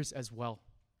for others as well.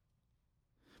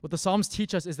 What the Psalms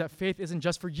teach us is that faith isn't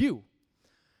just for you.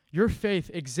 Your faith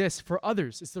exists for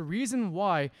others. It's the reason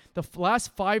why the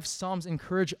last 5 Psalms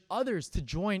encourage others to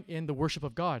join in the worship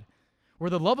of God, where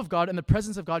the love of God and the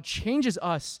presence of God changes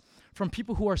us from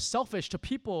people who are selfish to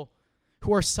people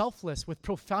who are selfless with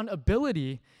profound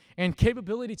ability and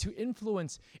capability to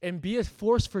influence and be a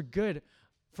force for good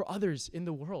for others in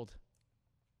the world.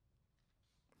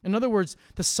 In other words,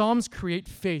 the Psalms create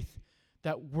faith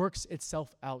that works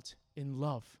itself out in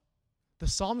love. The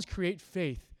Psalms create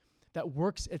faith that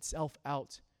works itself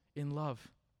out in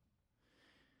love.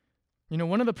 You know,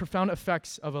 one of the profound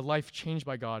effects of a life changed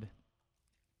by God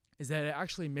is that it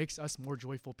actually makes us more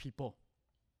joyful people.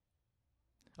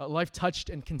 A life touched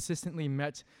and consistently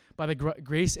met by the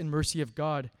grace and mercy of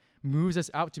God moves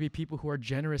us out to be people who are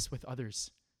generous with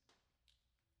others.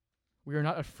 We are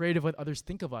not afraid of what others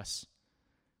think of us.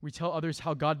 We tell others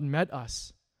how God met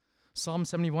us. Psalm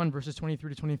 71, verses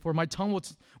 23 to 24. My tongue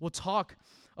will talk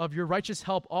of your righteous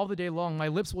help all the day long. My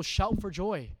lips will shout for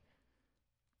joy.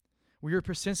 We are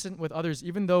persistent with others,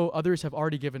 even though others have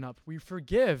already given up. We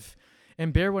forgive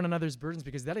and bear one another's burdens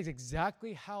because that is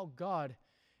exactly how God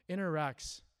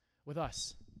interacts with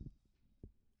us.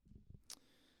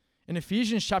 In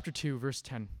Ephesians chapter 2, verse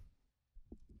 10,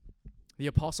 the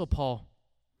Apostle Paul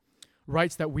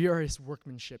writes that we are his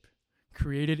workmanship,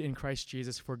 created in Christ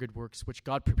Jesus for good works, which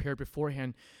God prepared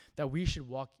beforehand that we should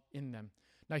walk in them.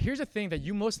 Now, here's a thing that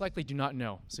you most likely do not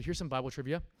know. So here's some Bible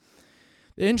trivia.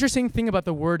 The interesting thing about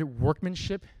the word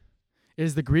workmanship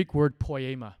is the Greek word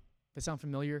poema. Does that sound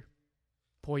familiar?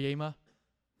 Poema.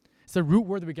 It's the root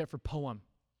word that we get for poem.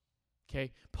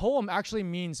 Okay? Poem actually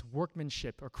means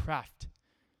workmanship or craft.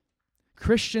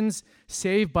 Christians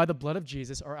saved by the blood of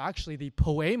Jesus are actually the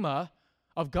poema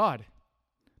of God.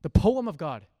 The poem of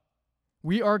God.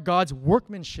 We are God's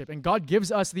workmanship, and God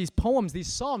gives us these poems,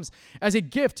 these psalms, as a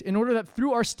gift in order that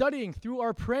through our studying, through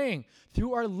our praying,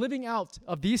 through our living out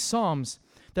of these psalms,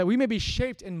 that we may be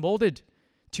shaped and molded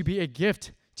to be a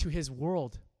gift to his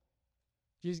world.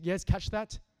 Do you guys catch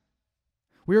that?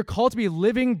 We are called to be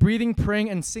living, breathing, praying,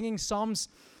 and singing psalms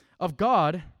of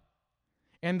God,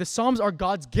 and the psalms are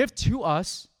God's gift to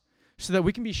us so that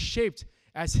we can be shaped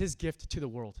as his gift to the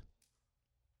world.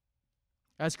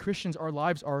 As Christians, our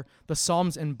lives are the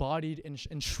Psalms embodied and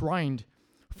enshrined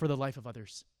for the life of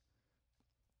others.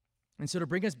 And so to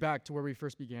bring us back to where we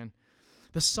first began,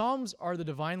 the Psalms are the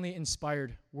divinely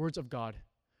inspired words of God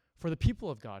for the people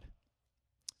of God,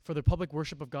 for the public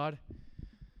worship of God,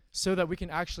 so that we can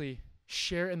actually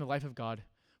share in the life of God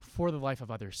for the life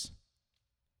of others.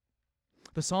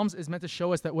 The Psalms is meant to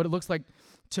show us that what it looks like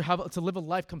to live a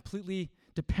life completely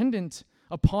dependent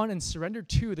upon and surrendered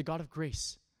to the God of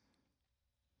grace.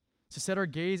 To set our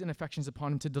gaze and affections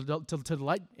upon him, to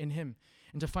delight in him,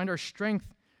 and to find our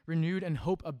strength renewed and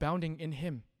hope abounding in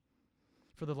him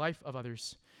for the life of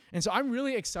others. And so I'm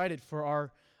really excited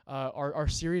for our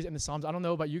series in the Psalms. I don't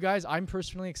know about you guys. I'm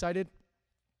personally excited.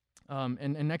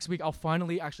 And next week, I'll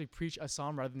finally actually preach a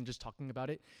psalm rather than just talking about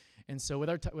it. And so with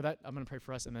that, I'm going to pray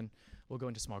for us, and then we'll go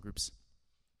into small groups.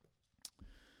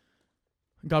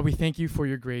 God, we thank you for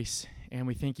your grace, and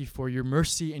we thank you for your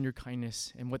mercy and your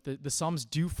kindness, and what the Psalms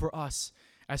do for us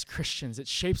as Christians. It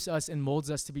shapes us and molds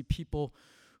us to be people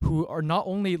who are not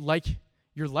only like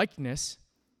your likeness,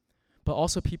 but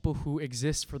also people who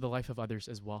exist for the life of others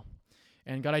as well.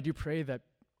 And God, I do pray that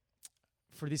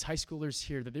for these high schoolers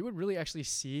here, that they would really actually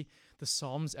see the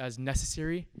Psalms as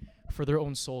necessary for their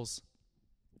own souls.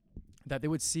 That they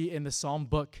would see in the Psalm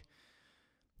book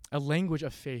a language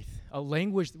of faith, a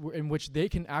language in which they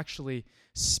can actually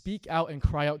speak out and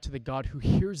cry out to the God who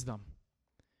hears them.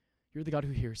 You're the God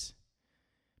who hears,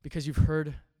 because you've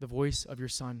heard the voice of your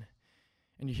Son,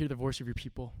 and you hear the voice of your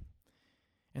people.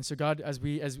 And so God, as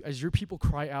your people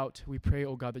cry out, we pray,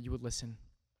 oh God, that you would listen,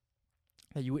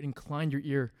 that you would incline your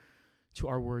ear to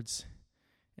our words,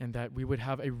 and that we would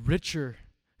have a richer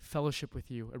fellowship with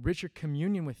you, a richer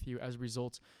communion with you as a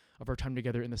result of our time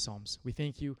together in the Psalms. We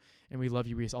thank you and we love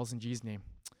you. We ask all this in Jesus' name.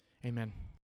 Amen.